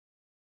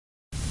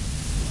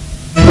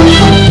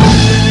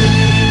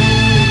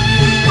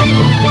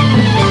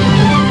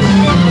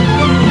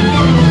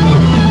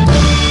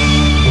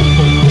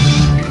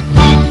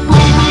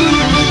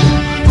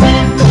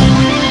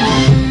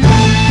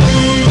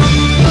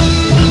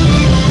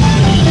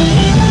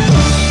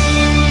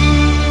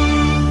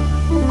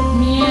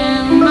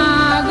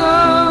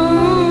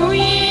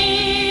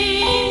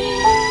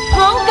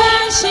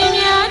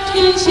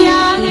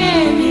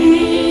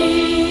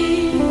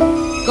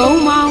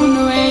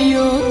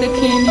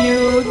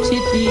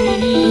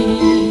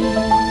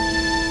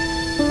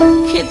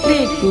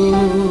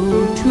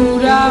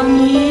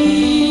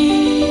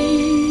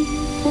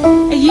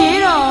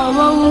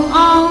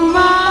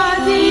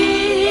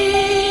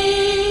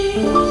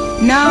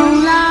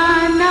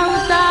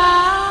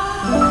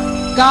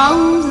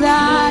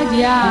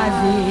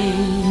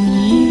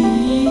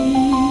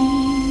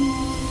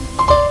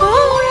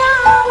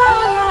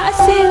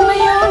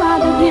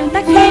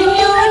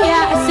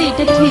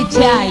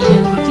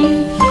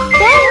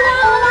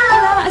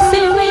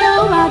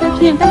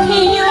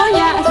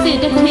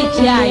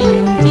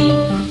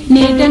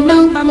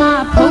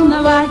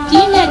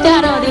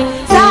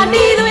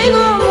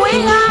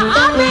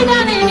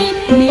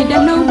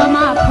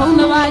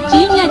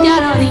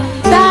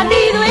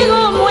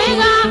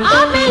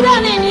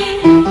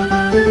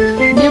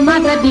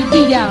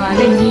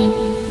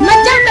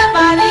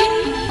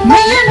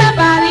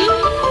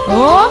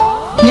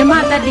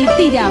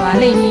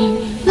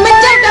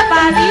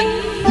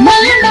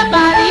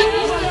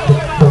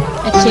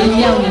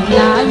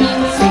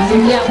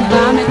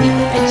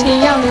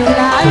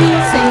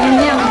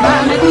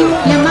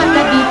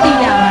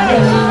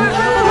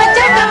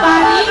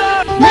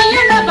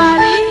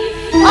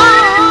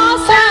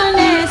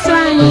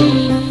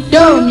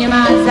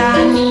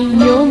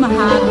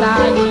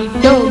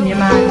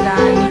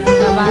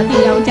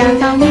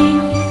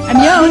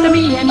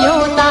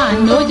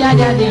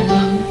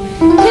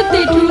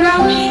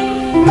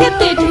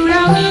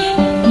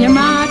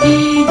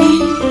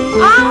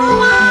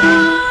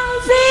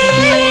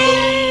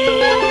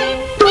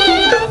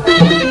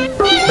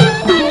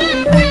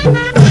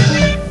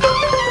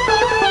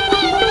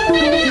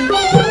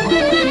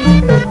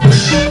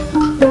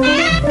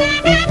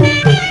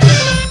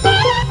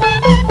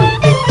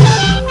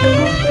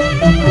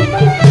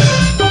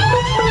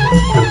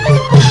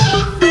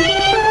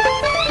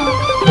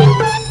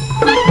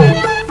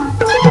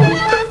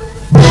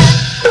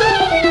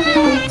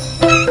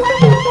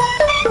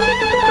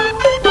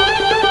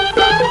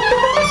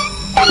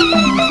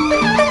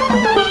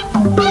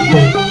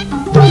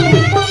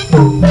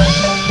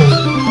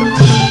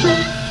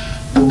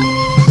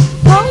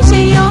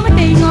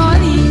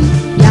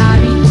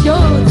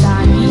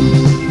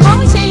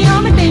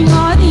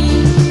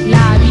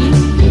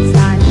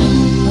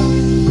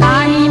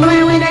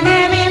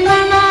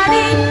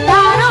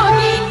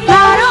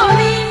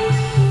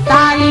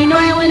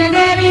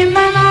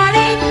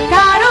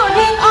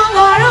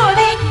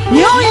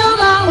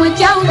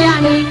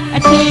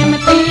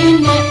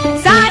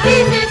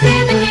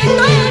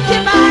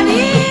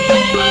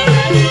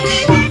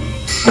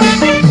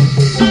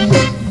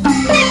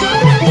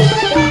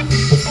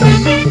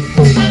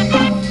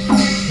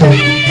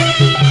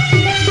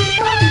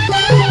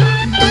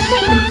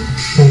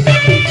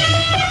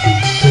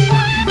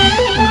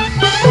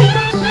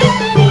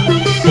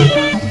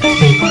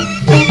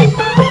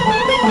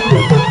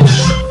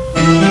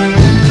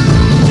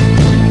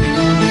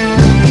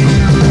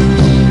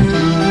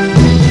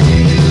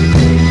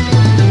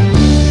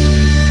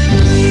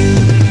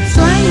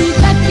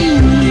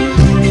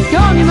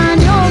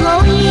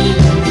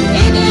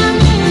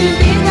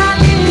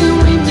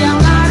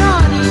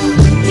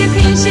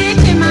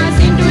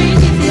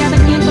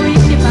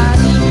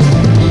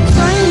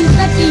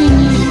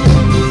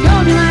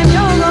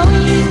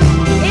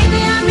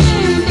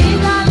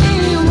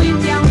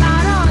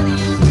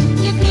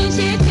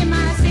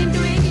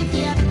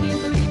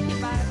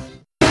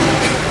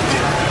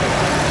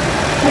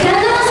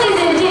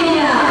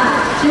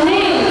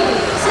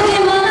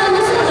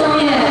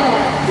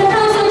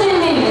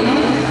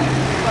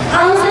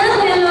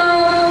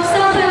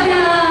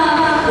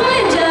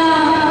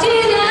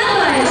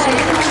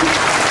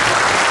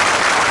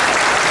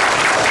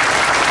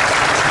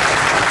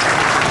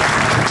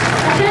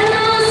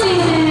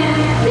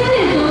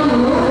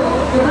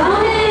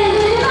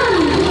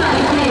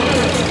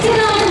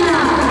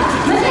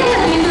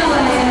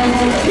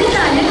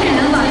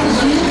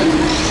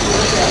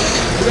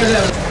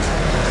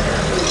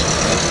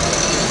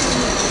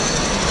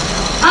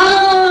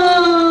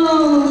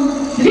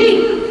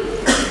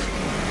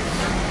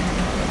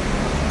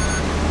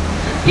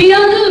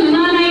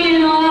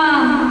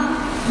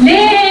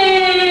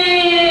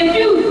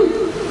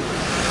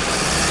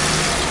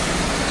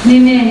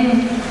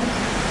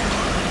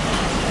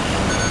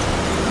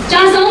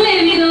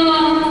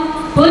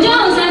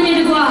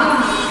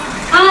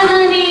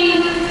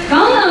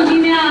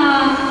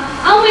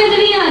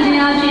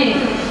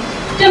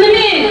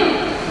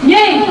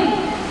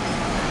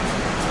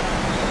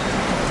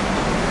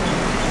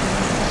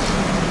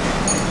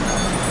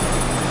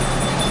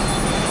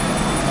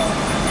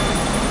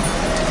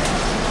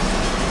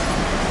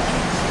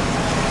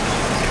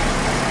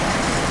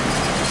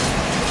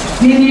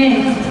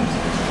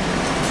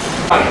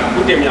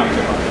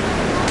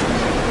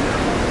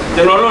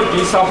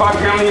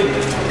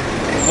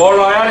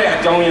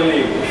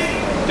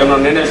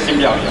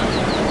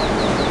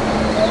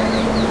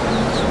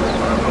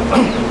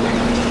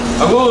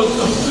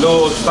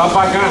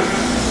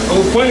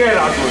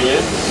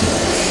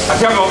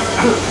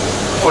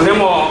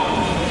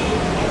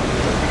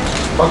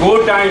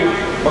Pagod time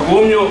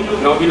Bagumyo,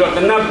 no bilo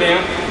tenap deh,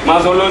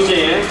 masolo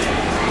sih,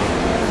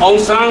 Aung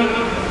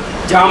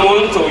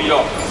Jamon so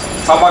bilo,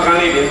 siapa kan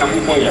ini tak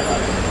punya.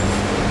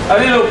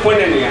 Ada lo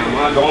punya ni,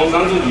 mah Aung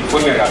tu di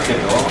punya rakyat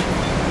tu,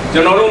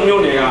 jenoro myo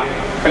ni ya,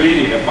 kali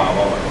ni lepas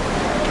bawa.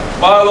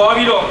 Bawa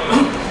bilo,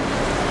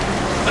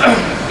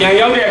 yang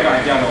dia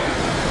kerja lo,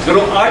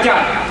 jenoro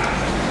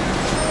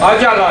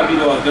aja lah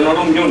bilo,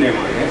 jenoro myo ni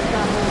mana,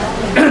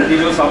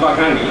 bilo siapa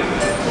kan ni,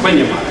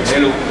 punya mana,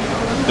 hello,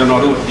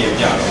 jenoro dia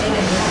jalo.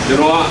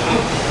 Jenoro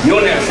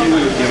myo ni siapa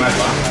yang dia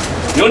macam,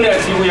 myo ni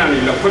siapa yang ni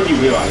lepas di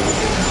bawah.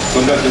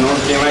 Untuk jenoro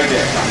yang lain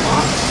dia sama.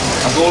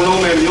 Aku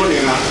long myo ni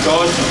lah,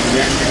 jauh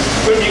sini.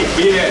 Pergi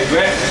bila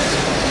dua,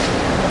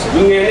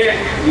 dunia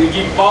ni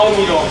uji bau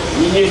ni lo,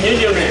 ni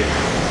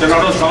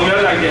jenoro sama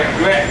lagi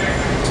dua.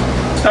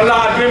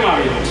 Telah dua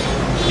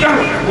macam.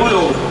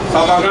 Bulu,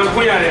 sahaja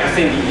punya ni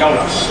asyik jauh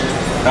lah.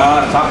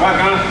 Dah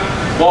sahaja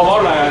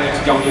bawa lah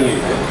jauh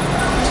ni.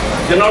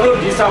 Jenoro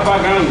di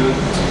sahaja tu,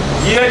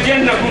 dia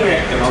jen nak punya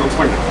jenoro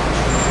punya.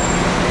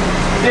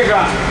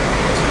 Jika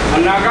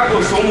anak aku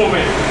semua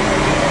ni,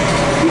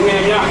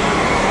 dunia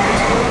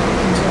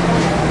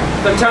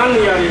tercang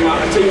ni ada mah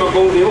acing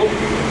makong dia,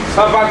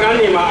 sahaja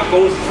ni mah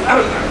akong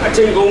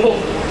acing kongmo.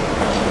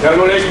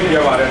 Kalau lagi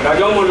dia ada, dah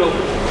jauh mulu.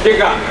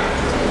 Jika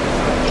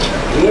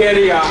dunia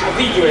dia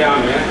hati jual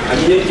ni,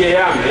 hati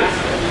jual ni,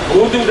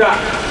 udah dah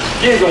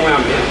jenuh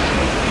ni.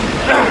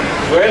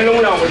 Welong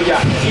lah dia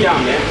siam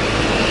ni,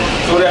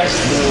 sudah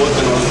semua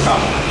terus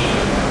tahu.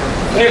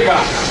 Jika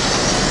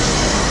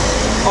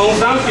Aung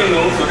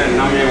Pelong sudah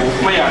nama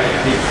Maya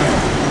ni.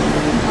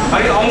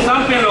 Hari Aung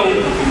Pelong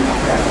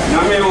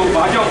nama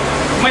baju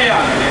Maya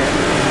ni.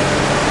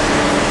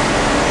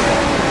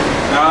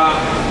 Dah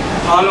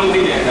alung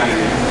dia kan.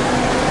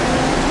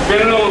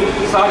 Pelong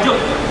sahaja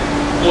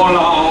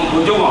wala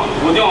bujung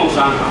Aung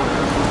San.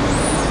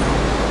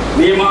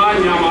 Ni mah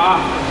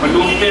nyama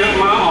belum pelong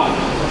mah.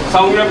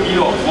 Saudara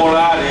bilo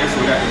wala dia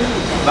sudah.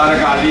 Dah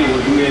kali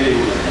dunia ni,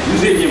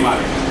 usai je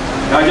mari.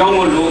 Dah jauh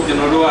mulu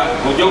jenoro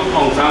bujung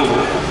Aung San tu,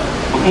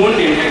 mun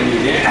ni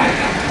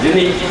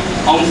jadi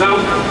Aung San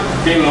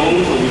Pelong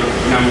tu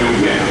nama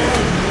dia.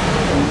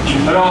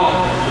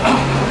 Kalau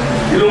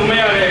belum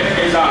ada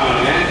kisah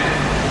ni,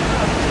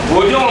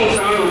 bujung Aung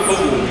San tu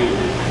tu,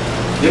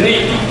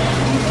 jadi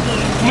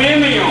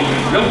memang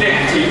lebih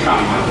cerita.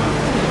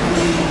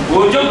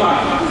 Bujung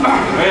apa?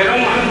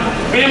 Memang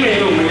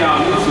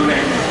memang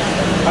sudah.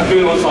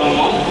 Tapi orang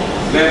sama,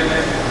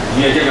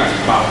 dia jaga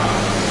sebab.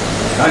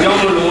 Kalau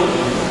mulu,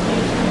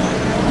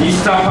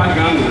 istirahat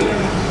kan,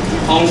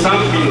 Aung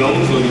San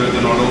Pelong tu juga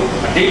jenoro,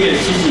 dia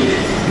sisi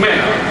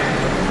mana?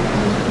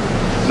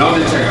 Nak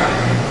cakap,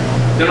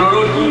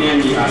 jenoro dunia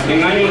ni,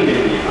 dengan ni,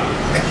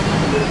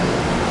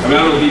 kami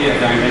orang dia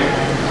jangan,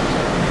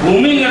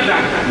 bumi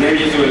ngadang,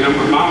 ni tu yang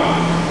pertama.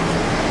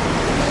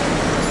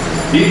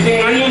 Di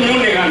tengah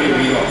ni kan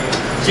ni,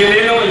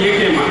 celelo ye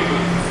kema,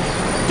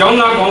 jauh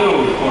nak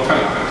kau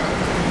kata.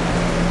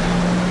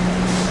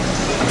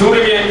 Tu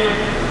dia.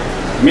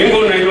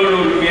 Minggu ni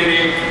lolo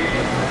lungeri,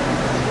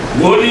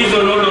 goli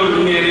lolo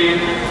lungeri,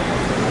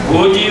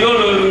 goji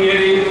lolo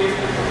lungeri,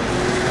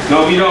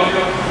 nabiro,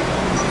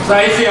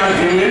 saya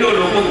ni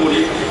lolo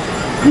goli,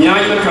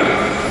 nyai macam.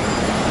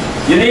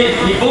 Jadi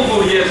ibu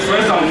goli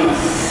sesuatu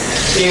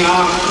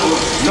tinggal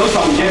no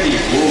sampai di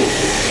bu,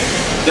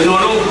 dan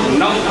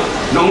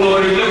nong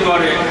lori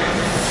lori,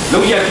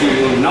 jadi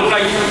nong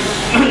lagi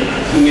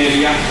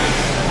lungeri ya.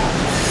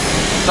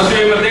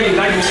 Tapi macam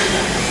lagi,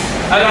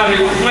 ada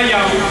ni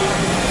macam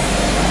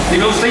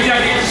Kalau saya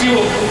jadi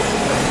siapa,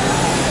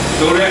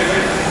 sore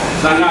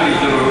sana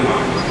di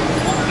rumah,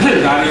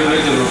 dari orang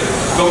itu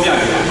kau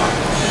jadi apa?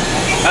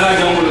 Ada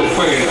jauh lu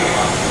pergi,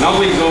 nak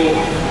pergi jauh,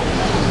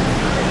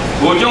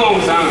 bujung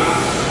Aung San,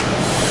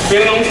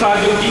 Pelong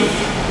sahaja,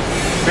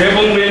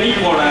 Pelong meni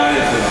pola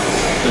itu,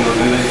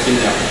 jenama ni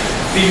siapa?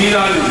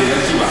 Tiada dia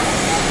siapa?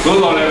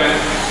 Dua orang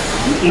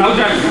nak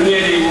jadi dunia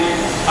ini,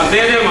 ada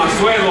yang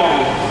masuk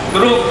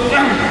terus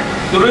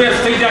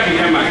saya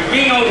jadi apa?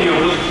 Kau ni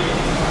orang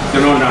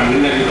jenama dah ni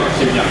itu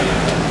siapa?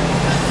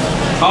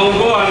 Kau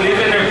ni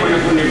ni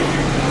pun.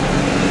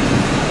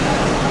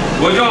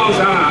 Bujung Aung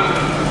San,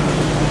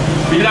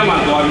 bila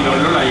mana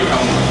bila lagi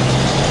kau.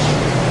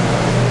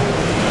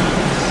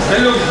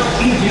 Kalau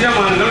bila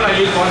mana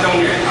lagi kau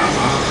tahu ni,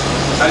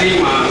 tadi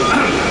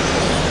mana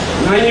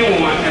nanya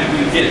umat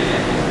terbincang,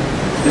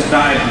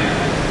 sesuai.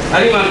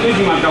 Tadi mana tu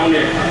cuma tahu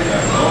ni.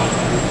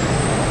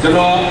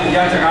 Kalau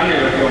dia cakap ni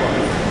betul.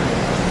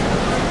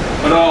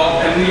 Kalau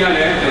dia ni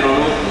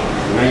kalau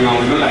nanya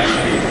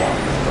lagi.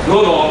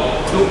 Lalu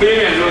tu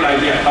payment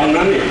lagi tahun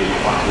ni.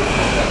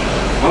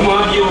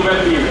 Mama dia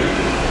berarti,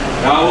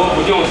 dah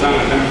bujung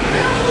sangat.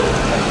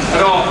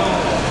 Kalau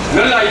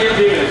nilai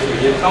dia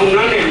ni, tahun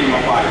ni lima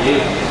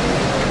pagi.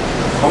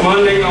 Kamu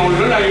ni kau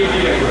nilai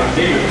dia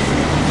berarti.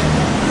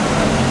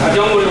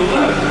 Ajar mulu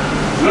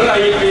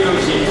nilai dia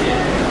sih.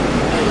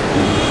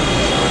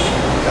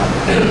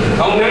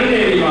 Tahun ni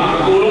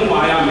lima, aku belum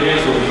bayar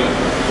mesok.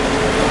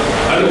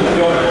 Aduh,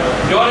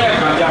 jor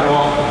kerja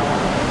roh.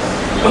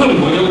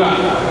 Bujung kan.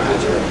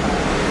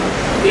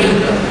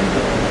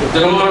 ကျွ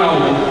န်တော်ကတော့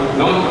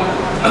နော်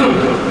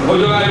ဘု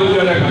ရားရုပ်ရ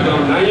တဲ့က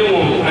တော့နိုင်ရုံ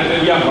အတ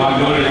ရားပါ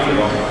ပြောနေဆို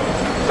တော့ခင်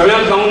ဗျာ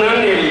ကောင်းနှန်း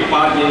နေ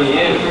ပါခြင်းရ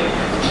င်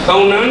ကော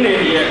င်းနှန်းနေ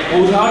ရဲ့ပူ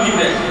စားကြည့်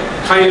တဲ့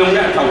ခိုင်လုံ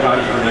တဲ့အထောက်အထား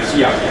တွေရှိ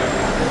ရပါတယ်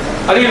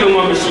အဲ့ဒီလုံးဝ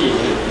မရှိရ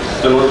င်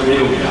ကျွန်တော်ပြေး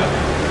လို့မရဘူး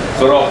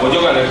ဆိုတော့ဘု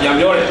ရားကလည်းပြန်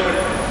ပြောတယ်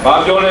ဘာ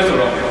ပြောလဲဆို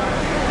တော့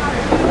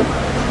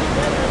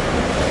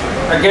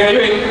အကယ်၍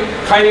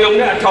ခိုင်လုံ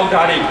တဲ့အထောက်အ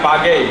ထားတွေပါ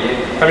ခဲ့ရင်ခင်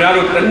ဗျား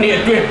တို့တစ်နှစ်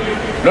အတွင်း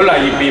လွတ်လာ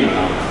ရေးပေးမ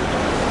လား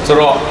ဆို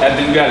တော့အ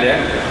တူကလ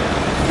ည်း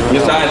မြ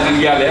စ်စာအတူ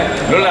ကလည်း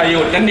လွတ်လာရေး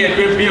ကိုတစ်နှစ်အ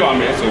တွင်းပေးပါ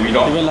မယ်ဆိုပြီး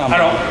တော့အဲ့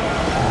တော့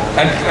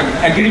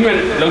agreement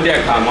လုပ်တဲ့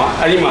အခါမှာ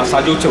အဲ့ဒီမှာစာ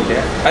ချုပ်ချုပ်တ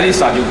ယ်အဲ့ဒီ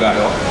စာချုပ်က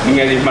တော့င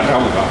ယ်လေးမှတ်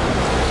ထားဖို့ပါ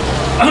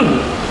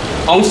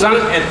အောင်ဆ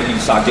န်းအတူ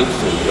စာချုပ်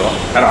ဆိုပြီးတော့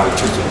အဲ့ဒါကို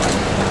ချုပ်ဆိုပါ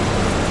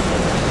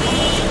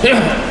တယ်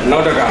နော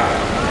က်တစ်ခါ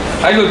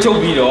အဲ့လိုချုပ်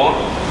ပြီးတော့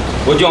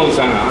ဘုရားအောင်ဆ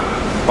န်းက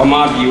ဗ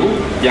မာပြည်ကို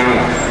ပြ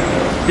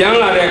န်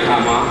လာတဲ့အခါ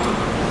မှာ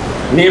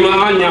နေမ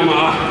အားညမ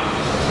အား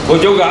ဘု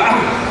ရားက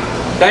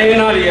တိုင်းရင်း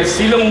သားတွေရဲ့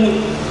စီးလုံးမှု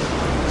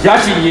ရ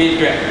ရှိရေးအ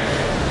တွက်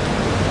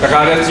တခါ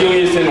တည်းစီယုံ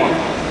ရေးဆင်းတော့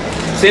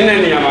ဆင်းတဲ့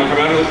နေရာမှာခင်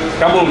ဗျားတို့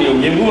ဓာတ်ပုံတွေကို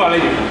မြင်မှုပါလိ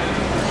မ့်မယ်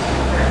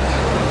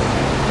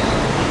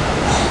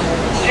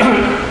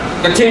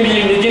ကချင်ပြ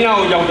ည်မြင်းနာ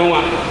ကိုရောက်တော့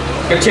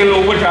ကချင်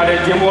လိုဝတ်ထားတဲ့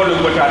ဂျင်းဘောလို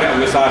ဝတ်ထားတဲ့အ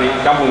ဝတ်စားတွေ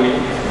ဓာတ်ပုံတွေ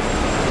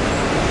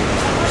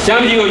ရှ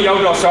မ်းပြည်ကိုရော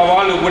က်တော့ဆော်ဘာ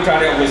လိုဝတ်ထား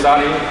တဲ့အဝတ်စား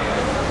တွေ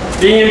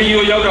ပြင်းပြည်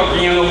ကိုရောက်တော့ပြ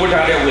င်းလိုဝတ်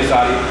ထားတဲ့အဝတ်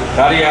စားတွေ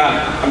ဒါတွေက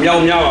အမြော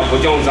က်များပါဘု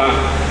ကြောင့်စား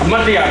အမ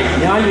တ်တရားတွေအ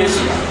များကြီး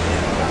ရှိတာ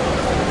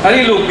အဲ့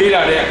ဒီလိုပေး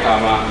လာတဲ့အခါ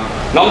မှာ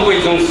နောက်ွယ်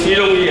ဆုံးစီး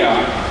လုံးကြီးဟာ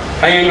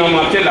အရင်တော်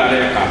မှာဖြစ်လာ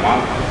တဲ့အခါမှာ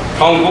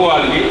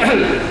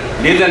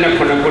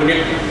1949ခုနှ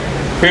စ်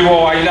ဖေ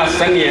ဖော်ဝါရီလ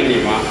12ရက်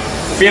နေ့မှာ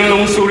ပြင်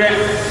လုံးဆိုတဲ့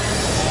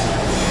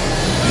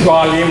ရွာ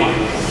လေးမှာ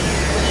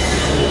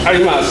အဲ့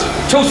ဒီမှာ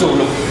ချုပ်ဆို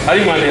လို့အဲ့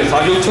ဒီမှာလည်းစာ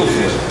ချုပ်ချုပ်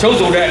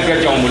ဆိုတဲ့အတွက်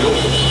ကြောင့်မလို့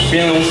ပြ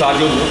င်လုံးစာ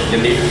ချုပ်ကိုယ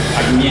နေ့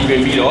အညီတွ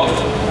င်ပြီးတော့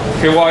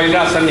ဖေဖော်ဝါရီလ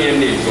12ရက်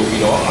နေ့ဆို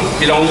ပြီးတော့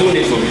ပြည်တော်စု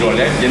နေ့ဆိုပြီးတော့လ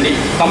ည်းယနေ့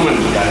သတ်မှတ်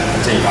နေကြတဲ့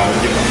အချိန်ကာလ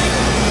ဖြစ်ပါတယ်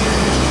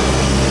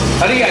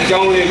အဲ့ဒီအကြော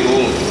င်းလေး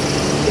ကို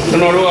ကျွ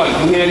န်တော်တို့က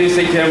လူငယ်လေး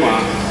စိတ်ထဲမှာ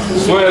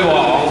ဆွဲ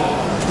သွားအောင်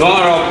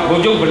တော့ဘု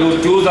ချုပ်ဘလို့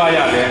စူးစမ်းရ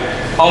တယ်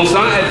အောင်ဆ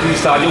န်းအတူ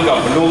စာချုပ်က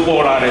ဘလို့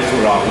ပေါ်လာတယ်ဆို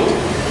တာကို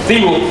သိ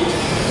ဖို့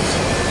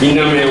ဒီ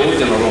နာမည်ကို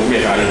ကျွန်တော်တို့မြ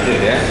င်ထားရဖြစ်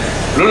တယ်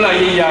လွတ်လပ်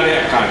ရေးရတဲ့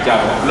အခါကျ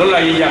တော့လွတ်လ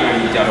ပ်ရေးရငန်း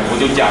ကြီးကျတော့ဘု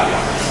ချုပ်ကြား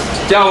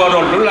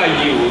တော့လွတ်လပ်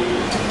ရေးကို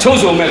ချုပ်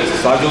ဆိုမဲ့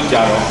စာချုပ်ကြ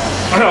တော့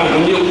အဲ့တော့ဘု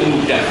ချုပ်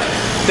ဦးတ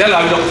က်လာ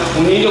တော့ဘု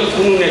န်းကြီးတို့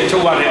ဦးနဲ့ချု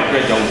ပ်ရတဲ့အတွ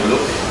က်ကြောင့်မ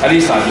လို့အဲ့ဒီ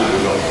စာချုပ်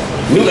ကိုတော့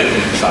မြုပ်တဲ့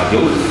စာချု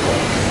ပ်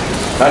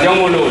ဒါကြောင့်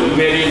မလို့လူ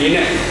ငယ်တွေအနေ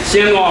နဲ့ရှ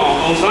င်းသွား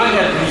အောင်ဆန်း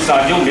ရဲ့ဒီစာ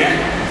ချုပ်နဲ့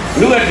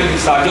လူငယ်တွေ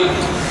စာချုပ်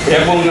ဘ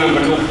ယ်ပုံစံဘ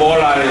ယ်လိုပေါ်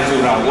လာတယ်ဆို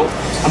တာကို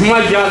အမှ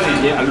တ်ရစေ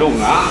ခြင်းအလို့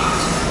ငါ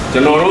ကျွ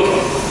န်တော်တို့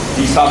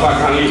ဒီစာဖတ်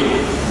ခန်းလေးကို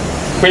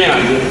ပြင်ရ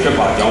ခြင်းဖြစ်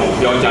ပါကြောင်း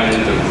ပြောကြရ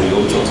င်ကျွန်တော်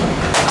တို့ချုပ်ပါတယ်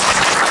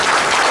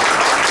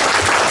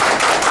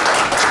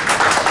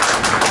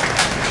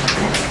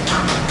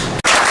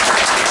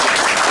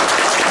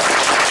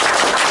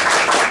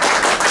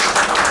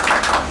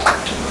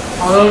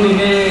အားလုံးဒီ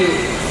နေ့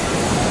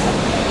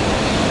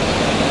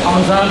အော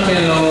င်ဆန်းပ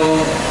င်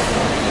လုံး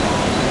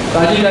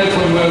တာကြီးလိုက်ဖွ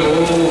င့်ပွဲကို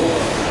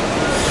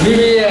မိ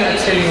မိရဲ့အ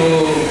ချိန်ကို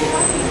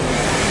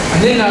အ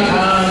နစ်နာ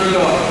ခံပြီး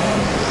တော့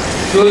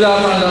ကြိုးစား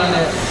မှန်း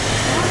နဲ့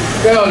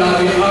ကြောက်လာ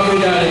ပြီးအားပေး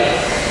ကြတဲ့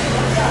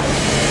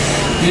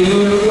ဒီလူ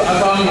အ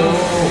ပေါင်းကို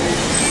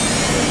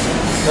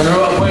ကျွန်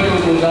တော်အဖွဲ့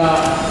တို့က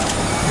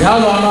ရ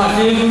သွားမှ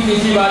ကျေးဇူးတင်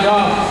ရှိပါကြော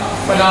င်း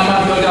ပဏာမ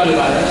ပြောကြလို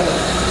ပါတယ်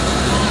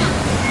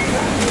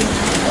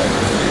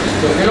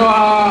ကျွန်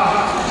တော်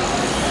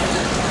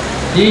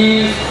ဒီ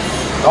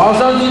အောင်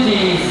ဆန်း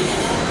ကြီး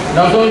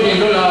နောက်ဆုံးပြင်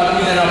လို့လာပြ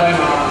ည်နယ်ပိုင်း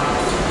မှာ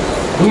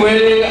လူငယ်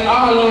တွေ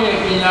အားလုံးရဲ့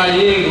ပညာ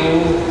ရေးကို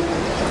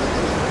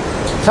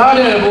စား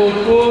တဲ့ဘု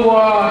တိုး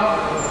ပွား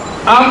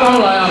အားကော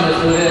င်းလာရမယ်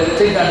ဆိုတဲ့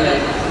စိတ်ဓာတ်နဲ့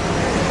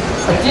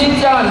အကျဉ်း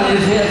ချနေ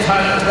စဉ်အချိ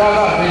န်ကာလ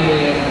ပြင်နေ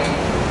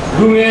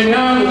လူငယ်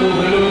များကိုဘ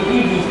ယ်လိုပြု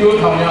စုပြော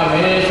ထောင်ရမ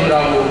ယ်ဆိုတာ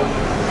ကို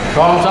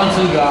အောင်ဆန်း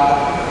စုက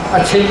အ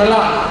ချိန်မလ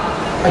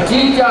အကျ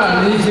ဉ်းချ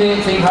နေစဉ်အ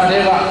ချိန်ခါတ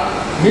ည်းက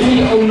မိမိ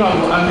အုံနောက်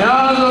ကိုအ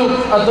များဆုံး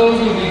အသုံး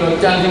ပြုပြီးတော့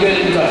ကြံစည်ခဲ့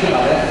တဲ့ဥစ္စာဖြစ်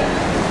ပါတယ်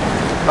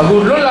အခု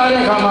လွတ်လာ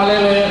တဲ့အခါမှာလ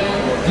ည်းပဲ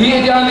ဒီ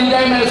အကြံဒီ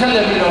တိုင်းနဲ့ဆက်လ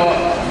က်ပြီးတော့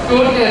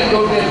တိုးတက်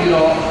ပြီး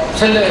တော့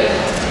ဆက်လက်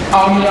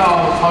အောင်မြင်အော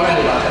င်ဆောင်ရွက်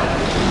နေပါတယ်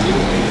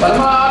ပထ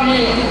မအဖြ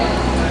စ်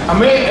အ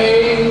မေအိ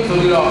မ်ဆို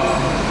ပြီးတော့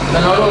ကျွ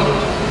န်တော်တို့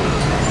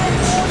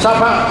စာ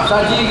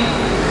ကြည့်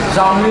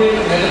ဆောင်ရည်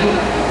လည်းတခု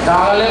ဒါ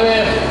ကလည်းပဲ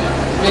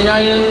ပညာ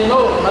ရင်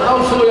တို့မ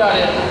တော့ဆိုရ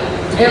တဲ့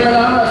အင်မတ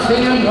န်ဆ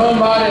င်းရဲနှော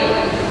ပါတဲ့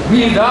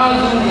မိသား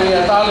စုတွေ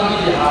ရဲ့သားသ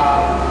မီးတွေဟာ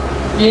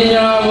ပ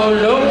ညာကို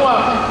လုံးဝ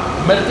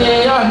မတင်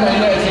ရနိုင်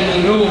တဲ့အခြေအနေ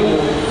မျိုးကို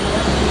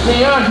သင်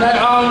ရနိုင်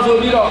အောင်ဆို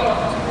ပြီးတော့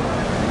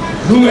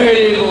လူငယ်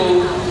တွေကို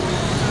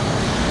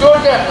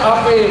တိုးတက်အား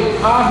ပေး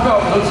အားပြော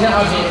က်လုပ်ခြင်း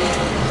အပြင်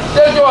တ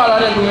က်ကြွလာ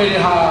တဲ့လူငယ်တွေ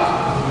ဟာ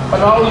ပ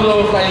ထမဦး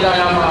ဆုံးတိုင်တာ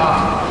ရမှာ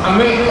အ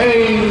မေအိ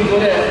မ်ဆို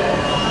တဲ့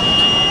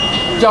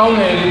ကျောင်းင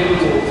ယ်လေး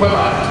ကိုဖွင့်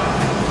ပါတယ်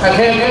အခ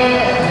က်အခဲ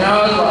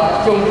များစွာ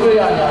ကြုံတွေ့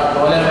ရတာ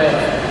တော့လည်းပဲ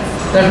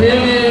တဖြည်း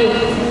ဖြည်း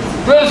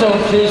တွဲဆောင်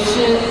ဖြည့်ရှ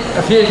င်း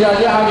အဖြေရှာ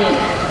ခြင်းအပြင်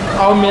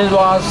အောင်မြင်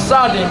စွာစ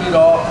တင်ပြီး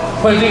တော့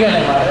ဖွဲ့စည်းခဲ့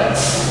နိုင်ပါတယ်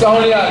ကြောင်း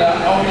လေးရတာ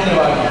အောင်မြင်နေ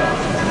ပါတယ်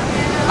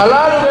အ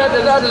လားတူပဲတ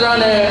ခြား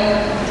နဲ့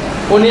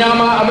ကိုနေရာ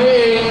မှာအမေ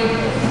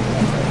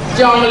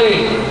ကြောင်း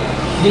လေး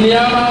ဒီနေ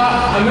ရာမှာ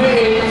အမေ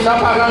စာ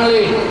ဖာကန်း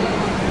လေး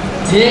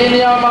ဒီနေ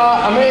ရာမှာ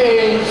အမေ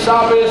စာ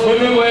ပေဆွေး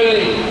နွေးပွဲ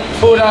လေး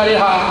ဆိုတာတွေ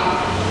ဟာ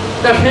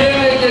တဖြည်း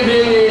ဖြ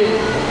ည်း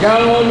ရန်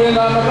ကုန်မြို့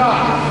သားမက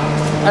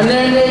အနေ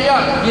နဲ့ရ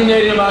ပြည်န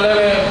ယ်တွေမှာလည်း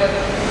ပဲ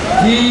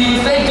ဒီ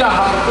စိတ်ဓာတ်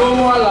ဟာတိုး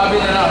ပွားလာ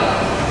ပြီးတော့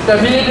တ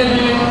ဖြည်းဖြည်း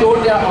တိုး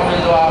တက်အောင်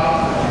လို့ဆိုတာ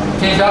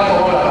သင်ကြား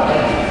ပေါ်လာတ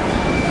ယ်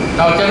။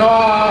နောက်ကျွန်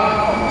တော်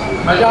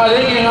မကြ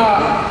သေးခင်က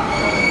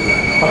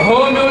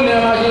ဘုံမျိုးနယ်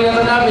မှာရှိတဲ့သ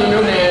နာပြည်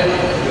မျိုးနယ်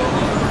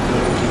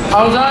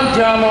အောင်စား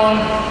ဂျာမွန်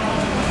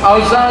အော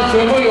င်စား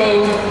ချွေမွေရုံ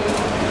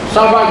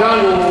စာပါကန်း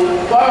ကို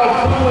တော့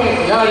ဖွင့်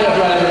ရရ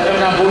ပြတယ်အ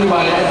မှန်ဘုံပါ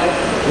လေ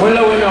ဝင်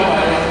လို့ရောက်ပါ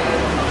လေ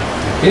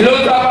ဒီလို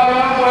စာပါက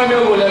န်းပွဲ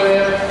မျိုးကိုလည်းပဲ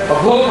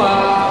ဘုံမှာ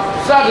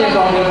စတင်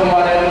ကောင်းတယ်ပုံပါ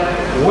တယ်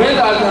ဝင်း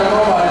သာဆန်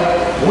ကောင်းပါတယ်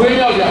ဝင်း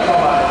ရောက်ကြကော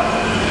င်းပါတယ်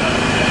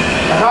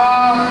ဒါ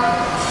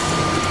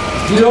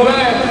ဒီလိုပဲ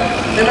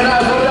ဒီမနာ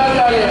ဆုံးကြ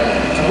တဲ့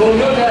ဘုံ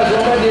မျိုးတဲ့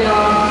ဆုံးပဲဒီမှာ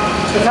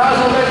တခြား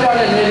ဆုံးပဲကြ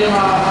တဲ့နေဒီ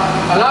မှာ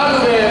အလားတူ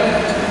ပဲ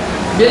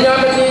ပညာ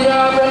ပညာ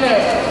ပဲနဲ့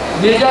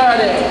နေကြရ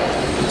တဲ့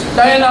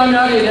တိုင်းသား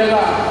များတွေက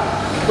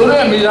သူတို့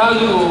ရဲ့မိသား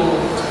စုကို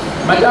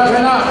မကြာခ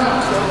ဏ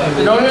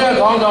ကျွန်တော်ရဲ့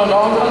ခေါင်းဆောင်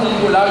တော်တော်စီ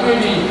ကိုလာတွေ့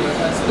ပြီး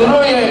သူ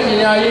တို့ရဲ့ပ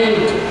ညာရေး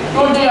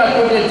တိုးတ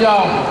က်ကြော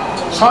င်း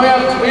ဆောင်ရွက်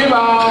ပေး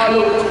ပါ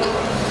လို့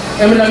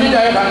အမှန်တမ်းတ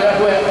ရားခံတဲ့အ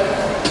တွက်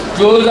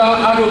ကြိုးစား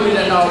အားထုတ်ပြီး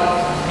တဲ့နောက်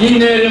ဒီ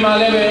နယ်တွေမှာ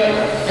လည်းပဲ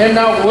အ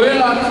နောက်ဝေး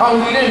လာထောင်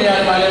နေတဲ့နေရာ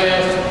တွေမှာလည်းပဲ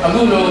အ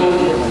ခုလို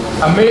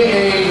အမေ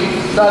အိမ်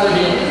သာသဖြ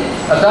င့်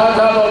အသာ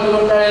သားတော်သူ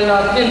တို့တိုင်းလာ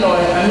တင့်တော်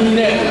ရဲ့အမိ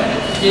နဲ့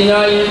ပညာ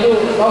ရေးတို့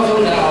ပေါင်းစုံ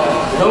နေအောင်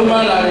လုံးမ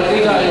လာတဲ့ကိ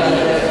စ္စတွေလည်း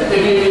တ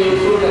ကယ်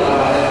တိုးတက်လာ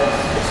ပါတယ်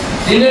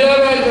ဒီနေ့လ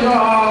ည်းကျွန်တော်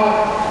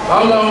ခေါ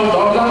င်းဆောင်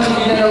ဒေါက်တာစီ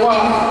နေက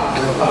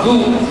အခု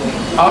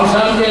အောင်ဆ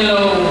န်းပြ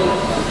လုံး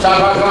စာ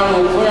ဖာကန်း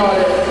ကိုဖွင့်ရ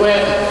တဲ့အတွက်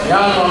ရ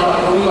န်တော်မှာ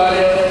လုပ်ပါတ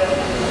ယ်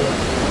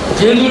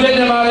ကျေးဇူးလည်း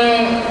တင်ပါတယ်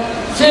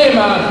ရှေ့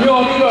မှာ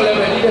ညှော်ပြီးတော့လည်း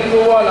ပဲဒီက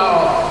တိုးဝါလာ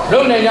အောင်လု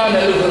ပ်နိုင်ကြမ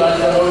ယ်လို့ဆိုတာ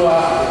ကျွန်တော်တို့က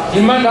ဒီ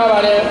မှတ်ထားပါ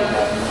တယ်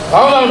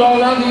ခေါင်းဆောင်တော်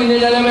လမ်းကြီးနေ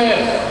ကြလည်းပဲ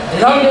ဒီ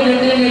လောက်နေ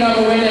နေတာ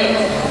ကိုပဲနဲ့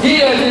ဒီ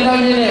ရဲ့စဉ်းစား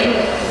ခြင်းနဲ့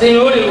သင်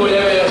ရိုးတွေကိုလ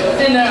ည်းပဲ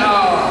သိနေအော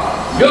င်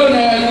ရုပ်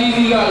နဲ့အသီး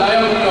သီးကလာ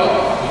ရောက်ပြီးတော့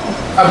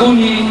အခု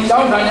ဒီတော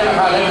င်းခံတဲ့အ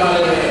ခါလည်းမှာလ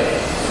ည်းပဲ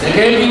တက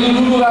ယ်ဒီလူ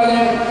လူကလ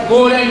ည်း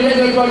ကိုယ်နဲ့ပြည့်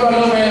စုံကြွ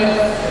လို့မယ်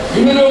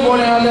ဒီလိုကိုယ်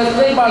နဲ့လည်း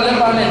စိတ်ပါလက်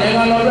ပါနဲ့နိုင်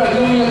ငံတော်အတွက်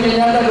လူမျိုးပ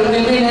ညာတတ်လို့သ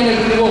င်ပေးနေတဲ့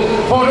လူတွေကို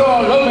ပေါ်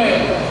တော့လုပ်မယ်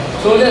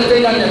ဆိုတဲ့စိ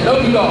တ်ဓာတ်နဲ့လုပ်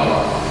ပြီးတော့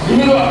ဒီ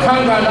လိုအခ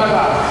မ်းကဏ္ဍက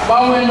ပါ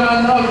ဝင်လာ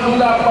တော့လူ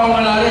သားပါဝ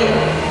င်လာတဲ့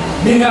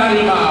နေရာ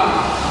တွေမှာ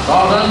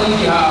ဒေါ်စန်း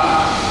ကြီးဟာ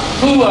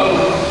သူ့ကို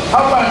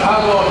ထောက်ပံ့ထား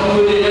သောလူ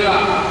တွေက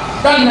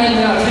တတ်နိုင်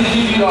တာသိ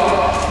ပြီးတော့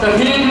တ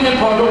ပြင်းပြင်း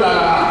ပေါ်ထုတ်လာ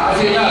တာအ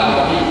ချိန်ရလာ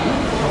ပါပြီ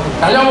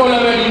။ဒါကြောင့်မို့လ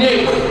ည်းဒီနေ့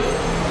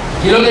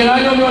ဒီလိုတင်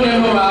အားမျိုးနဲ့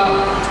မှာ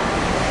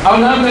အော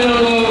င်နာမည်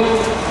လို့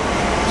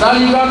သာ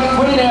လီက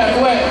ဖွင့်တဲ့အ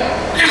တွက်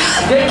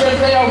အတိတ်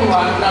ပဲရောက်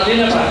မှာဒါလေး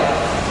နဲ့ပါတယ်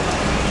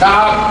။ဒါ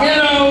ပြင်း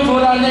လို့ဆို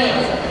တာနဲ့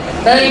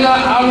တိုင်းက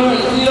အားလုံး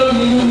စီလုံး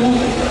ညီမှု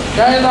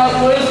တိုင်းက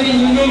ဆွေးစီ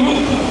ညီမှု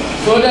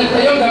ဆိုတဲ့တ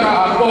ရုတ်က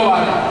ပေါ်ပါ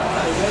တယ်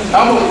။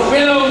ဒါမို့ပြ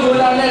င်းလို့ဆို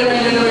တာနဲ့ပဲ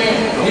ဒီ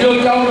လို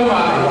ကြောင်းလို့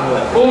ပါ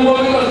ဘုံဘုံ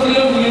ကစီ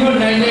လုံးညီမှု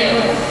နိုင်တဲ့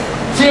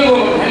ရှင်း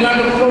ဖို့အနာ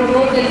တို့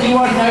တဲ့ဒီဝ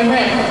နိုင်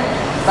မဲ့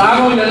ဒါ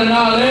ကိုယန္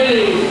နာ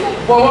လေး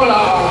ပေါ်လာ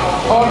အောင်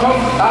ခေါ်ထုတ်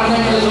ဒါ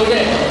နဲ့ဆို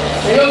တဲ့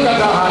တရုတ်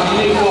ကဟာဒီ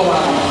လေးပေါ်ပါ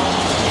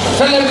ဆ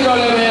က်လက်ပြီးတော့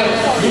လည်း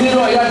ဒီ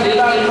လိုအရာဒေ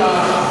တာတွေမှာ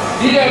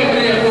ဒီတဲ့ပြ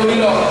ည်ပို့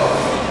ပြီးတော့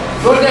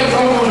တို့တဲ့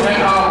ကောင်းမှုနဲ့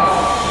အောင်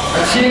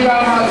အခြေခံ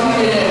မှာရှိ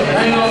တဲ့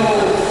နိုင်ငံကို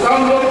ကော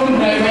င်းလို့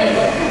နိုင်မဲ့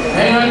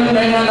နို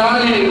င်ငံသား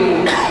တွေကို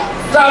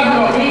စပြီး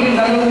တော့ဒီ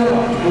နိုင်ငံ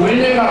ဝင်း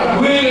တွေက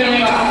ဝေးတွေ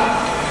က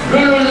လွ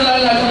တ်လွတ်လ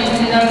ပ်လပ်ပြည်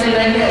နေတဲ့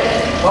တဲ့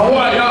ဘဝ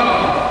ရောက်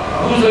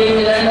အခုဆိုရင်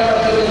နိုင်ငံ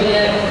တော်ပြည်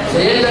ရဲ့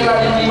ဇေယျက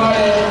ဒီမှာ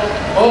လေ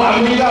ဟောအ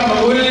မေကမ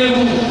ဝေး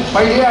ဘူး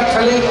ပိုင်ရခ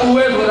လေးဦး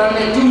ဝဲဆိုတာ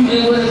နဲ့ကျူးကျ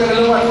င်းဆိုတဲ့က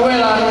လေးကတွဲ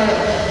လာတယ်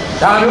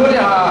ဒါတို့တွေ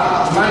ဟာ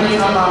မန္တလေး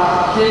မှာ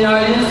ပညာ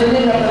ရေးစန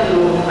စ်နဲ့ပတ်သက်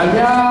လို့အ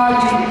များ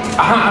ကြီး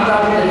အဟံအ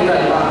တားဖြစ်နေတာ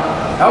ပါ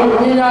နောက်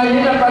ပညာရေး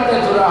နဲ့ပတ်သ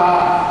က်ဆိုတာဟာ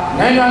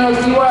နိုင်ငံတော်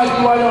ကြီး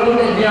ပွားရောက်လို့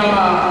တဲ့နေရာ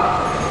မှာ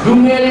လူ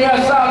ငယ်တွေက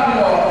စပြီး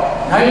တော့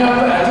နိုင်ငံ့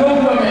အကျိုး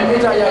ပြုမဲ့ကိ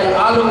စ္စရည်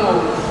အားလုံးကို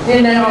သ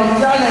င်နိုင်အောင်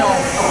ကြားနိုင်အောင်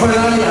အခွင့်အ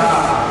လမ်းတွေဟာ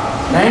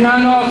နိုင်ငံ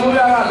တော်ဆိုရ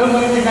ကလုံ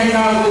ခြုံရေးနိုင်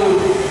ငံကို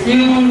ပြည်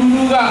သူလူ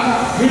ထုက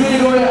ဒီ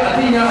လိုရဲ့အ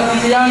သိဉာဏ်အသိ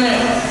တရားနဲ့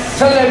ဆ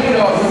က်လက်ပြီး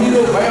တော့ဒီ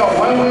လိုဘယ်တော့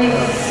ဝိုင်းဝန်း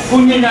ကု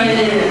ညီနိုင်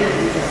ရင်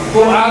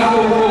ကိုအား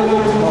ကို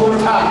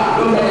ထား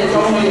လုပ်တဲ့အ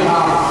ကြောင်းတွေဟာ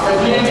အ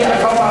ပြင်းအ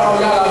ထောက်အပံ့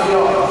ရလာပြီး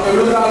တော့ဒီ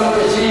လိုကား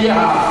လို့ရှိရ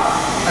ဟာ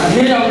အပြ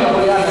င်းရောက်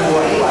တော့ရတယ်ဘော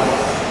အဲ့ပါဒါ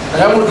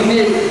ကြောင့်ဒီ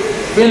နေ့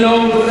ပင်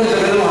လုံးတို့တဲ့စ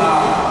ကားလုံးဟာ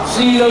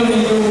စီလုံးဒီ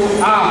လို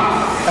အား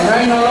အတို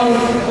င်းတော်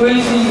ကိုယ်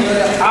စီ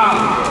ရဲ့အား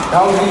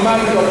တော့ဒီမှ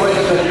ပြီးတော့ဘယ်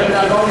လိုလဲပြ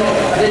န်တော့တဲ့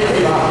အရေး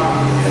ကြီးပါ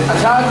အ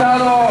ခြား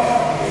သော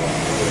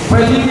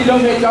ဖွဲ့စည်းပြီးလု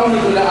ပ်တဲ့အကြောင်းတွေ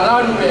ကိုလည်းအ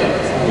လားတူပဲ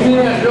ဒီ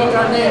နေ့ပြောက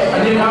တဲ့အ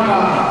နေအထားမှာ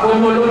ပုံ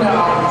မလို့နဲ့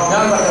အောင်ည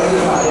ပါတယ်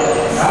လို့ပါတယ်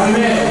ဒါပေ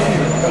မဲ့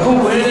အခု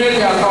ဝေးလေး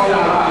ကြောင်း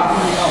လာ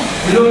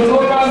ဒီလို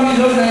တိုးပါပြီး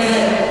လုပ်နေ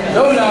တဲ့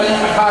လုပ်လာတဲ့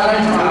အခါတို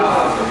င်းမှာ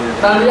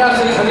တန်တရား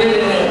စိတ်ကလေး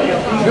တွေနဲ့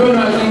ညွှန်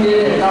လာခြင်းတွေ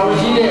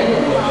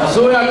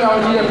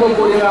ကြီးတဲ့ပုဂ္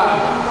ဂိုလ်တွေက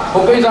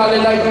ဟိုကိစ္စ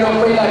လေးလိုက်ပြီးတော့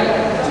ပြေးလိုက်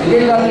ဒီကိ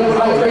စ္စလေးကို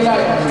လိုက်ပြေးလို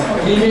က်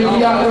ဒီနေ့ဒီ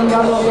အလုံး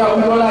သားတော်ပြဝ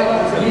င်တော့လိုက်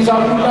ဒီဆော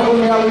င်ပြုတ်ဖို့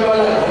မရဘူးတော့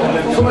လိုက်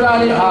ဆိုတာ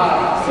လေးဟာ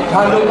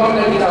ဒါလိုကောင်း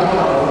တဲ့ကိစ္စမဟု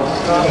တ်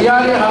ဘူးဒီ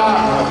အားလေးဟာ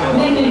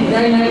နိမ့်နိမ့်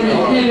နိုင်နိုင်နဲ့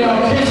ပြည်တော်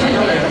ဖြစ်ရှိတ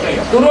ယ်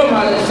သူတို့မှ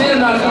လည်းစေတ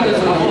နာရှိတယ်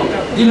ဆိုတော့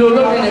ဒီလို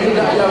လုပ်နေတဲ့ကိစ္စ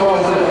အရာပေါ်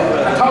မှာ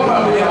အထောက်ပါ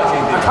ပေးရ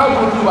အထောက်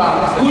ကူပါ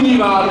ကူညီ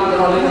ပါလို့ကျွန်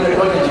တော်လည်း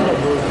ပြောနေချင်တယ်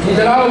ဒီစ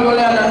ကားကိုပြော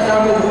ရတာတ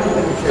မ်းဖို့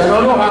ကျွန်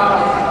တော်တို့ဟာ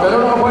ကျွန်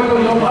တော်တို့ဘွဲကို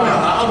လုံးပါ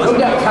လုပ်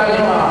တဲ့အခါကျ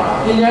မှ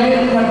ပညာရေး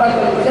နဲ့ပတ်သ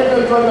က်တဲ့တ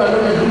က်ကြွကြ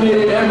လို့လူတွေ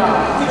ထဲမှာ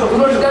သူ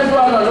တို့တက်ကြွ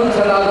တော့လုံးချ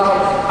လာတော့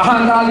အဟံ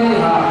သားလေး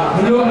ဟာဘ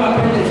လို့အ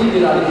ဖေနဲ့ရှိနေ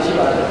တာလေးရှိ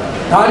ပါတယ်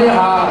ဒါတွေ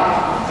ဟာ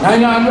နို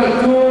င်ငံအတွက်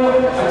ကို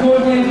အကျိုး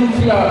ကျေးဇူးဖြ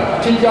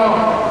စ်ကြောင်း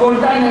ကို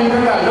တိုင်းနိုင်ငံ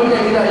ကလုပ်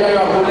တဲ့ကိစ္စရ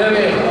ရောက်ကိုလည်း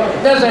ပဲ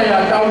တက်ဆိုင်ရာ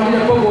တောင်း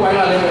တဲ့ပုဂ္ဂိုလ်ပိုင်း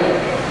ကလည်းပဲ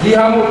ဒီ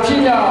ဟာကိုဖြ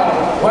စ်ကြအောင်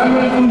ဝမ်းမ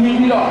ကူညီ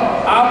ပြီးတော့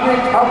အားပေး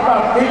ထောက်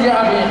ပံ့ပေးကြ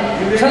ပြီး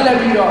ဆက်လက်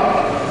ပြီးတော့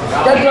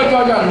တက်ကြွ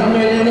ကြလူင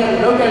ယ်တွေနဲ့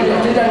လုပ်တဲ့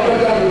စိတ်ဓာတ်ကြွ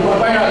ကြလူပေါ်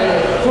ပိုင်းရတယ်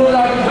ကိုယ်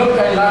သာပြီးလုပ်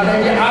ကြလာ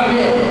တဲ့အားဖြ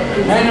င့်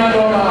နိုင်ငံ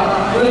တော်မှာ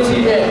ကိုယ်ရှိ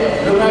တဲ့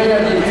လူငယ်တွေ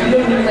ဒီ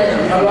လိုနေတဲ့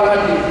ဘဝအ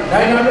တိ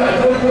နိုင်ငံတော်အ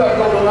ကျိုးပြုအ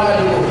ကောင်လာတ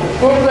ယ်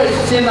ကိုယ်ပဲ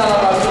ရှင်းလာ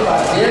တာဖြစ်ပါ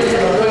တယ်ဒီ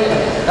လိုပြောရင်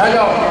ဒါ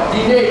ကြောင့်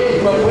ဒီနေ့ဒီ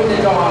မှာဖွင့်တဲ့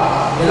ကြောင့်ဟာ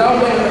ဒီလောက်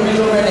ပဲမပြီး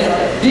လို့ပဲနဲ့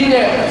ဒီ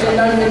နဲ့ရှင်း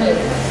တိုင်းနဲ့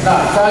ဒါ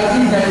စာကြ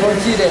ည့်နိုင်လို့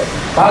ရှိတဲ့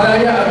ဘာသာ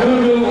ရေးအမျိုး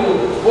မျိုးကို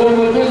ပုံ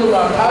ပုံပြဆို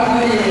တာထား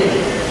ပြီး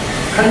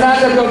ခဏ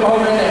တည်းတော့ကော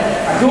င်းနေ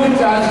အကျိုး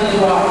ချမ်းစီ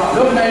စွာ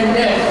လုပ်နိုင်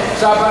တဲ့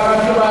စာပါက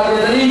ပြပါတဲ့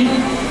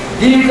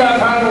ဒီက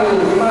ဖန်ကို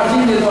ဒီမှာရှိ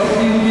နေတော့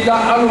ဒီက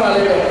အားလုံးပါ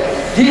လေ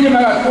ဒီ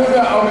မှာကိုယ်က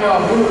အောင်ရအော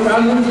င်ဘု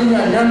ရားလုံးချင်း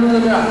ညာဉာဏ်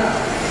လုံးများ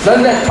လက်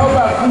နဲ့ထောက်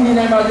ပံ့ကူညီ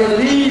နိုင်ပါစေ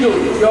လို့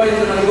ပြောရင်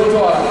ကျွန်တော်တို့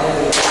ပြောရတ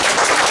ယ်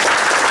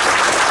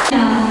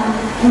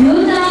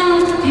မျိုးသား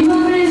ဒီမို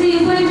ကရေစီ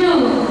အဖွဲ့ချု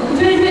ပ်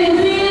ထွေထွေအ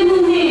တွင်းမှု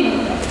နှင့်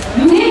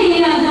လူငယ်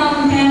ရေးရာတော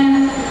င်းခံ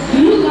လူ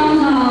လူကောင်း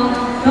ဆောင်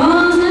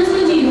ဒေါ်ဆန်းစု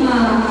ကြည်မှ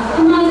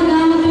အမှားစ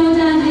ကားပြော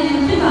ကြားခြင်း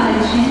ဖြစ်ပါတ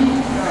ယ်ရှင်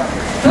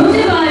။တို့ဖြ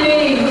စ်ပါ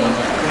၍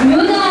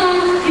မျိုးသား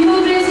ဒီမို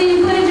ကရေစီ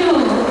အဖွဲ့ချု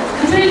ပ်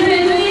ထွေထွေ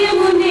အတွင်း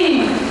မှုနှင့်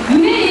လူ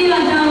ငယ်ရေးရာ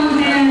တောင်း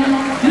ခံ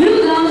လူလူ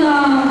ကောင်းဆော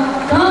င်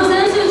ဒေါ်ဆ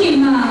န်းစုကြည်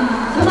မှ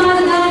အမှားစ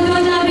ကားပြော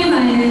ကြားပေးပါ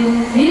ရန်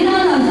လေး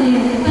စားတော်ဖြင့်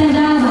ပန်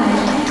ကြားပါတယ်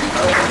။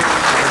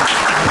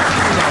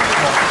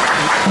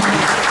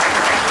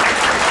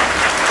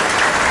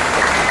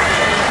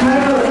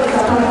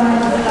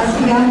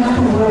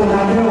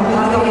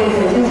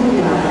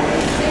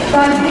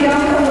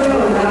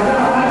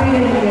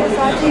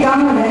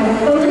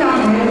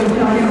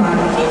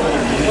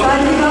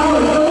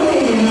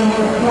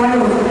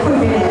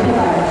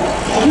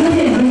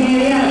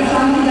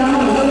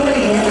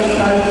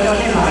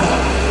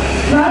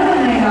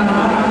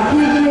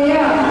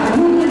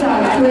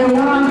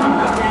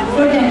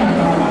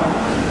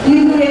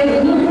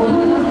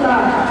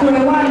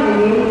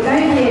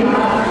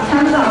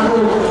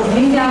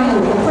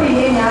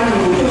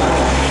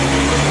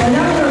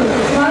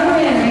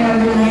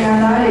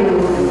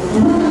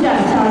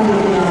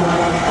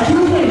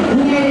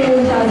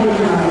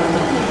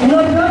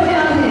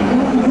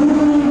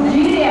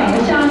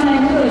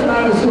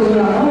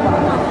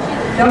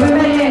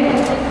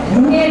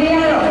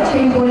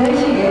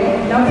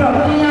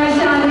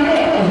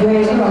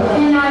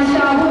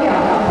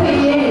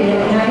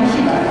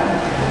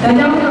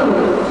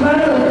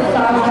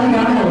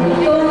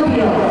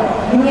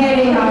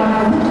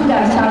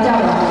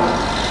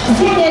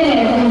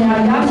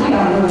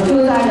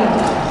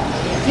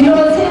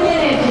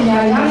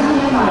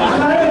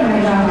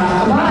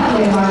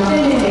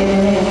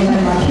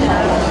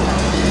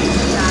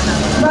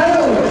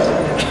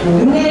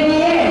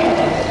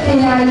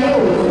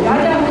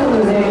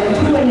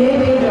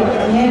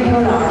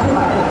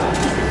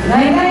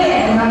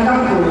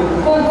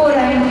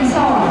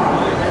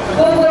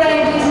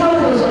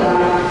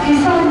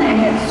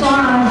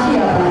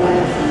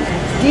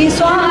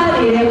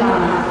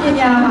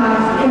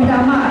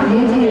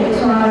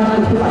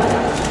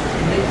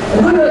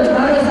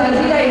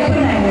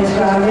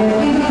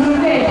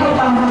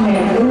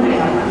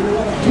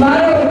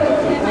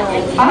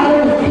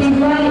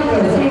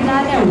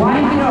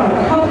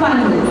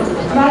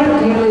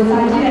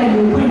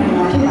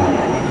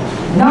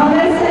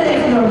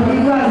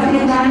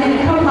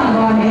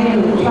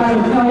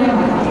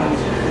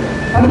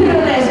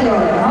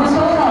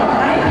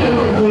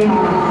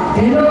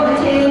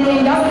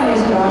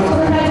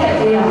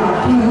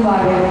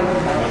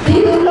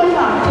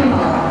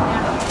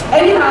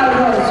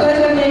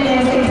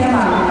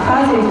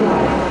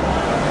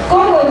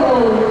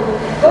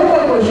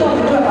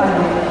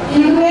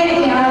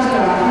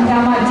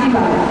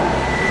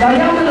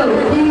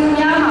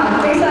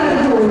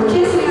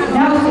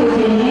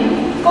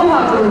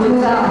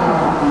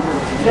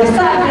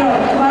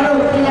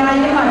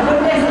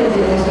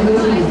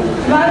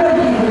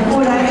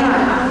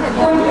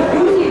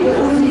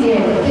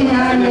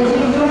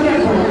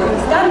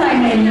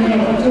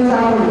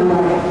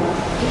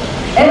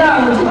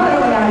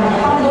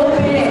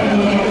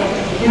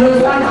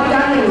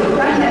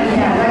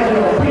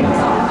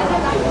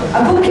အ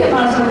ခုခေတ်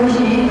မှာဆိုလို့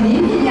ရှိရင်ဒီ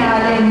ပညာ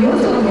လည်းမျိုး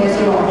စုံနေ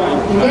ဆိုတော့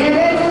ဒီလည်း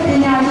ပ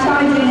ညာ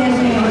ရှားခြင်းနဲ့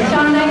ဆိုရင်ရှာ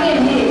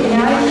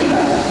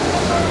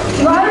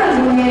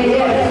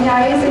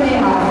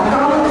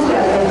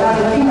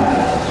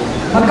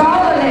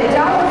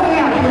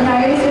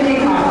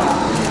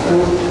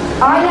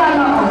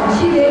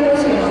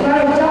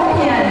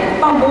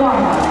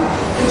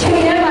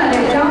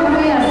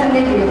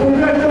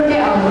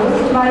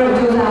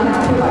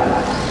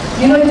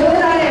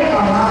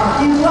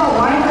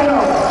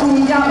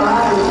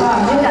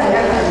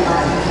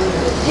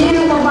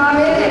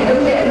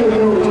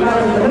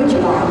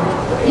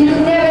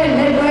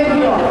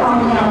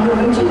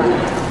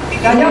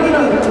ဒါကြောင့်မ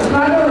လို့ကျွန်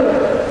တော်တို့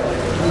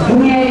လူ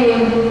ငယ်တွေ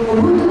ဘု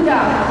သူတ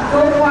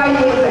တိုးပွား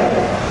ရေးအတွက်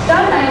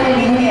တားနိုင်တဲ့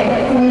နည်းနဲ့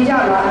ကူညီကြ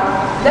ပါ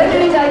လက်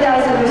တွေ့ကြကြ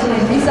ဆိုလို့ရှိရ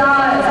င်ဒီစာ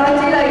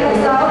ကြည့်လိုက်ကို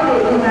စာအုပ်တွေ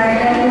ကူနိုင်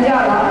လည်းကူကြ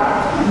ပါ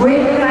ဝေ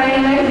ကူနိုင်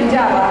လည်းကူကြ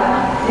ပါ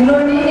ဒီလို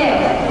နည်းနဲ့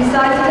ဒီ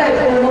စာကြည့်လိုက်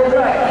ကိုဘုအ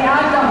တွက်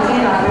အားတောင်းနေ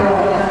တာပြီးတော့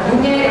လူ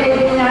ငယ်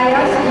တွေပညာရ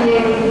ရှိ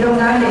ရေးလုပ်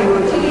ငန်းတွေကို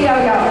ထိထိရော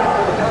က်ရောက်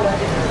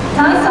ထ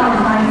မ်းဆောင်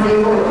နိုင်စေ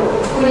ဖို့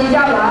ကူညီကြ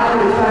ပါ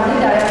လို့ပြောပြ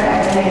ကြရ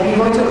တဲ့ဒီ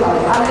ဘုချုပ်ပါ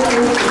အား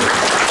လုံး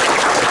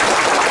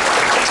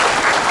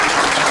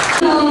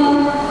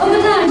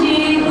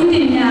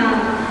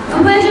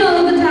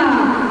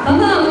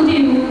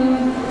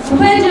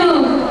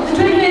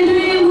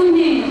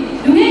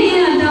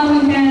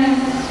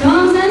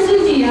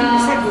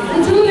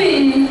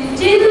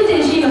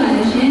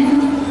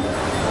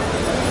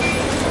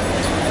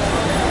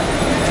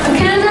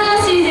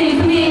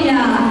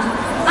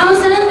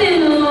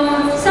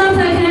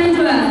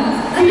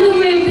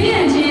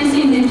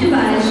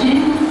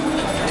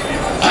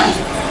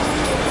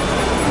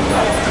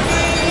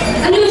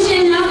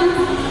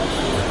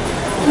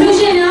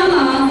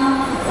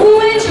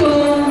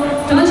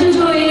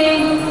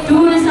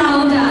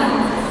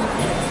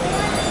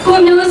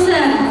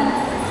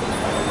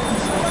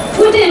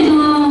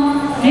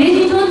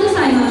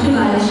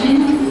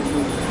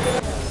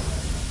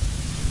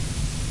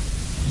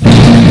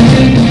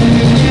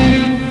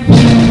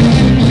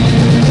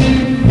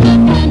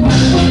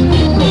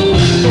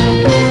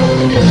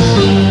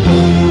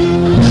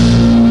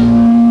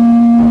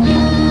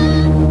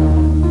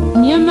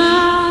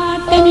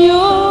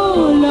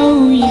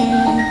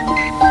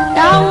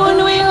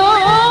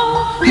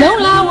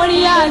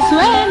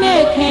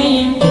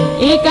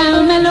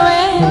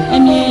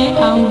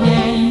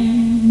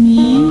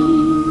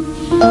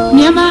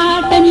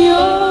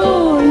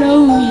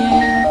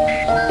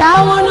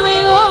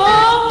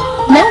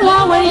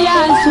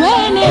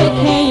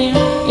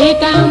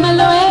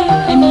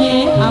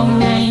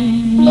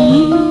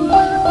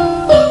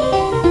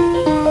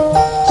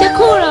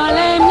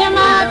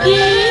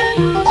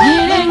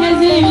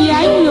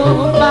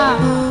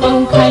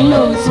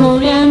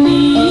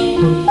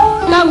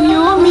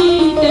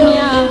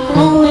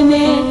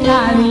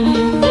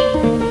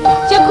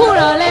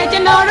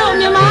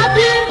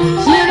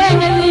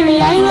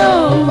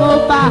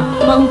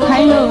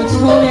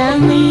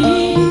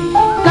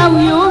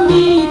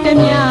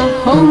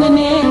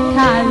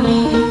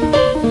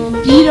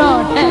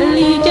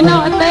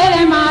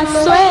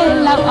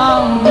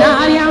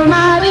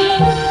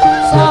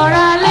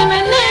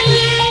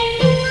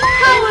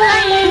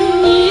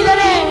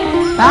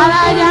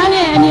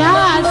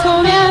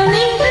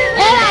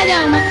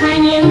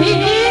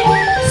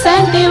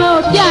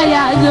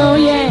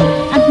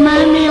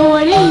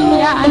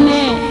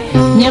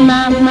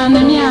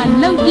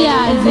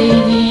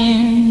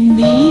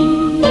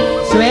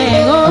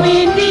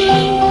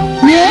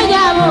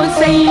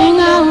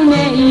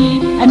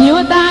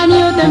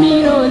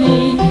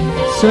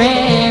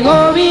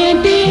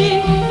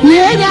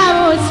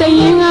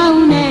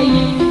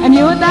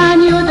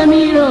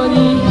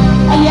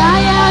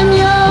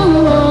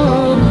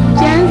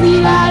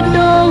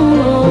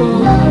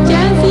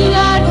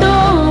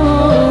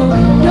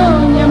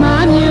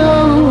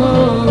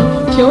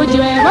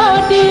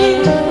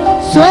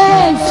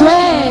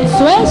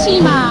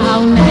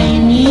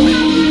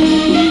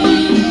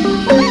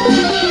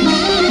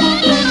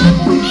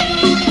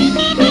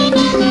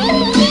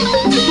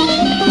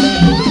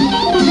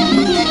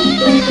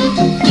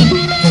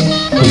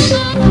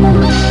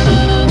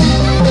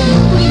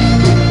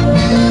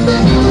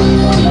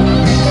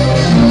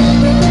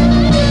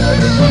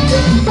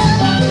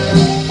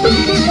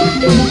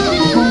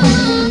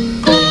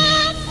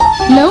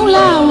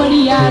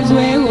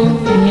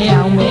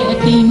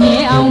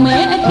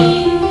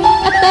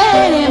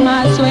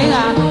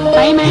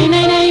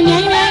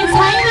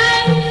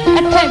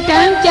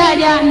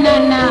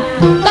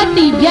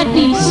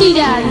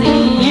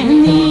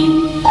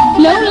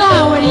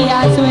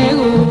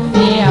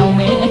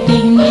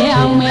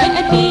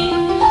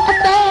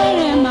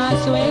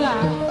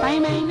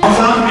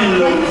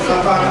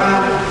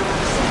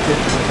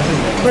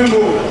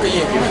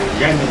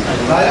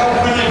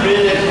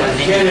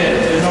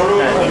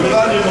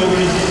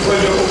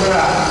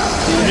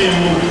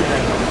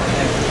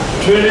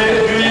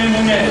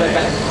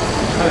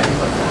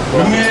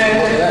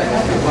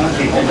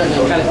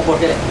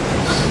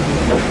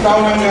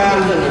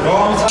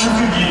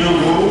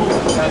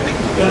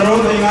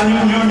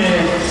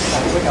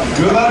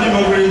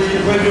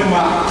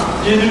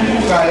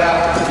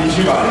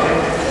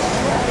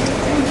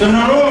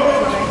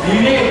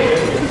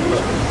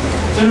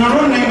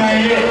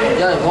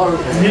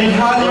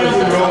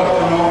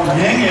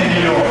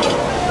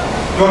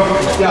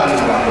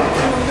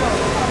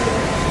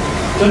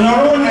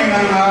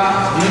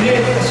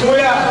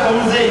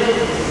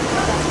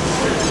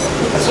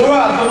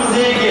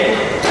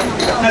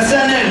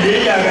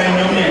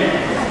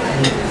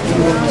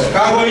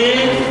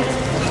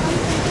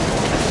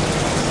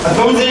အ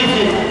သုံးစိတ်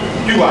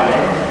ပြုပါတ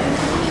ယ်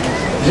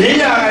၄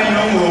ရာခိုင်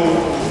နှုန်းကို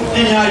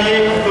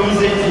Pinaye,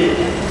 Domzeki,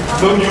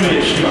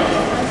 Domuleshua.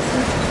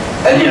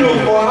 Any look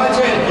for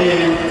Hache,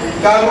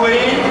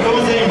 Gaway,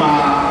 Dozema,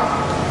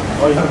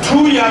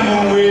 two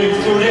young ways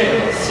to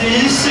let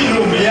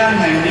Silumian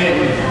and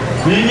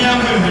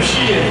Miniam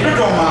Machine,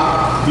 Pritoma,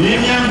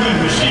 Miniam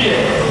Machine,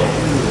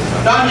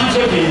 Danny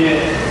Chapin,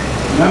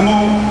 Namo,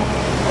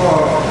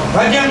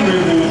 Vajan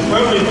Ribu,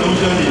 where we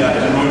don't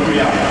and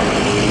Montreal.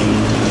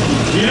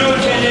 You know,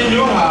 changing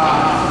your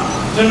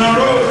heart, to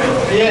know,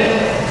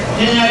 yes.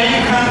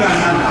 Inyayi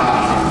Kangana,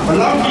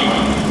 Lucky,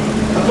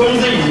 a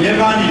thousand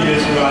Yevani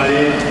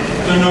Vesuvale,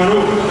 to Noro,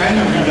 and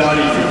a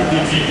Vidali,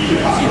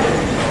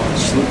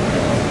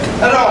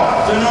 hello,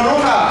 to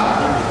Noroka,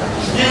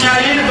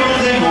 Inyayi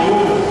Dozemo,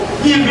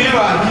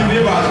 Hibeba,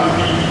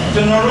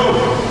 to Noro,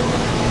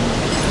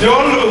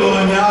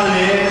 Jolo,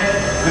 Nale,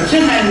 the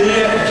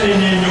Chinese,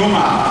 Chini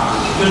Numa,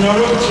 to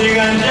Noro,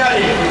 Chigan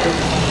Jari,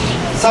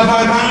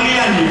 Sabagani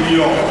and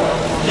Nibio.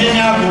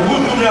 Dinya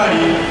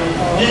Bugurari,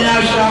 Dinya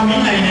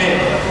Shamina,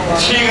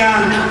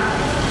 Chigan,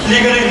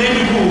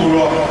 legally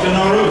Puro,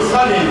 General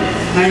Sally,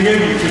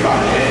 Nangabi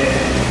Kibale.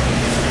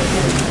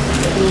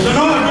 So,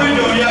 no, we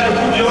don't have to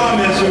put your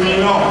arm as we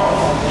know.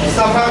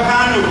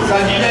 Sapakano,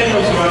 Sajida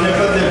was one of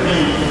the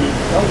people.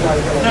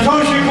 The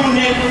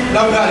Toshikuni,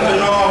 Laga to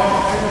know,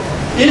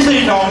 is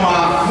it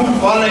Doma, who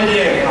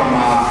volunteer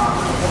Kama?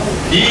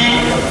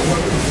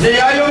 The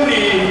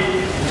Ioni,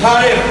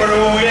 Tare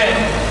Peru.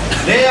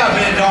 They are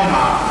very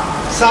doma.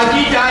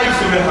 Sajida is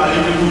a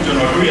little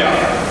bit of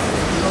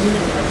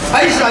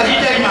I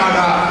Sajida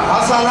Maga,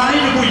 Asalani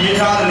to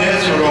Yita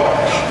Lesoro.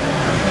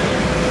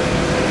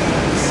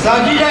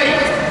 Sajida,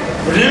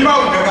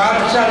 remember the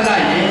Garcha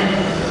line.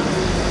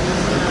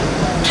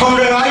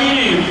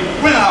 Torai,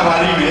 when I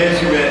leave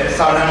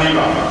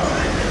Saraniba.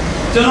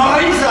 To know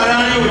I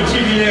Sarani with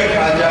Chibile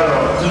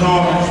Kajaro, to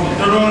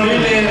know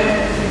Lily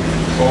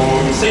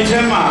or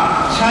Sejema,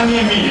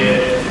 Chani Mide,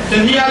 the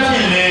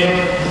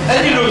Niakile.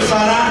 Edilo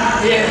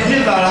Sara,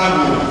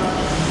 Nidaragu,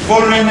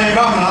 foreign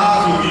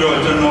Nabama to be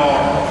original.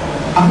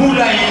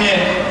 Amula in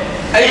it,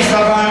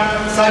 Aisaban,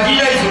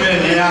 Sajida is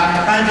Renia,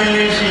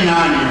 Angelation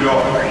and Yo,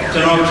 to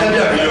know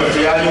Cheta Bio,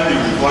 the Ayu,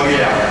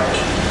 Wagea.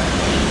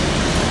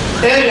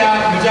 Ella,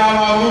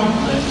 Jama,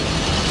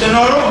 to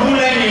know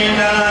Mulani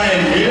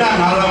and Ilan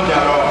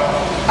Halajaro.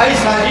 I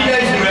Sajida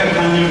is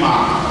Rekanima.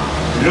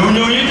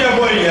 Lunita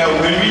Boya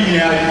will be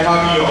near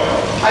Fabio.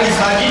 I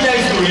Sajida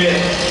is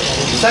Red.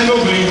 Sango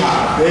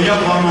Grima, the young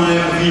woman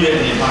needed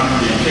the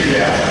family.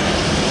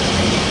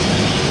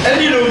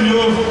 Edilo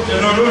knew the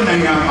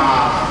Norunangama,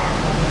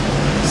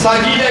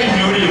 Sajida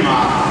Nurima,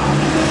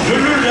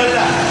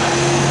 Lulula,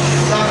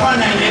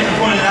 Safana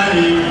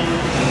Ponani,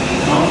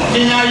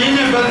 Tina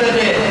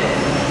Birthday,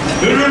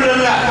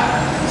 Lulula,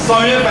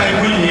 Sawyer by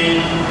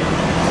Winnie,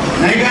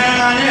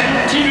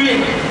 Nagana, Chili,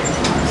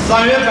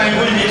 Sawyer by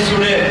Winnie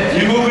Sule,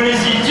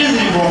 Democracy,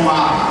 Jizzy Boma,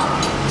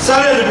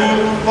 Salad,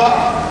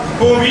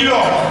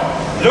 Bobilo.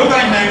 Look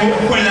at my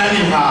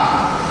Punanima.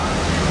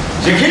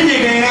 The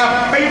Kindy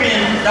up, baby,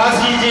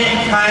 Dasi,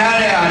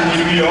 Kayaya, and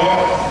Nibio,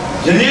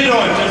 the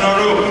Nilo,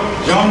 General,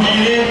 John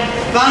Gilly,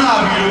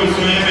 Tana Bio,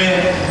 Swime,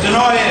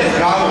 Genoa,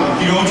 Raul,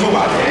 Kyoto.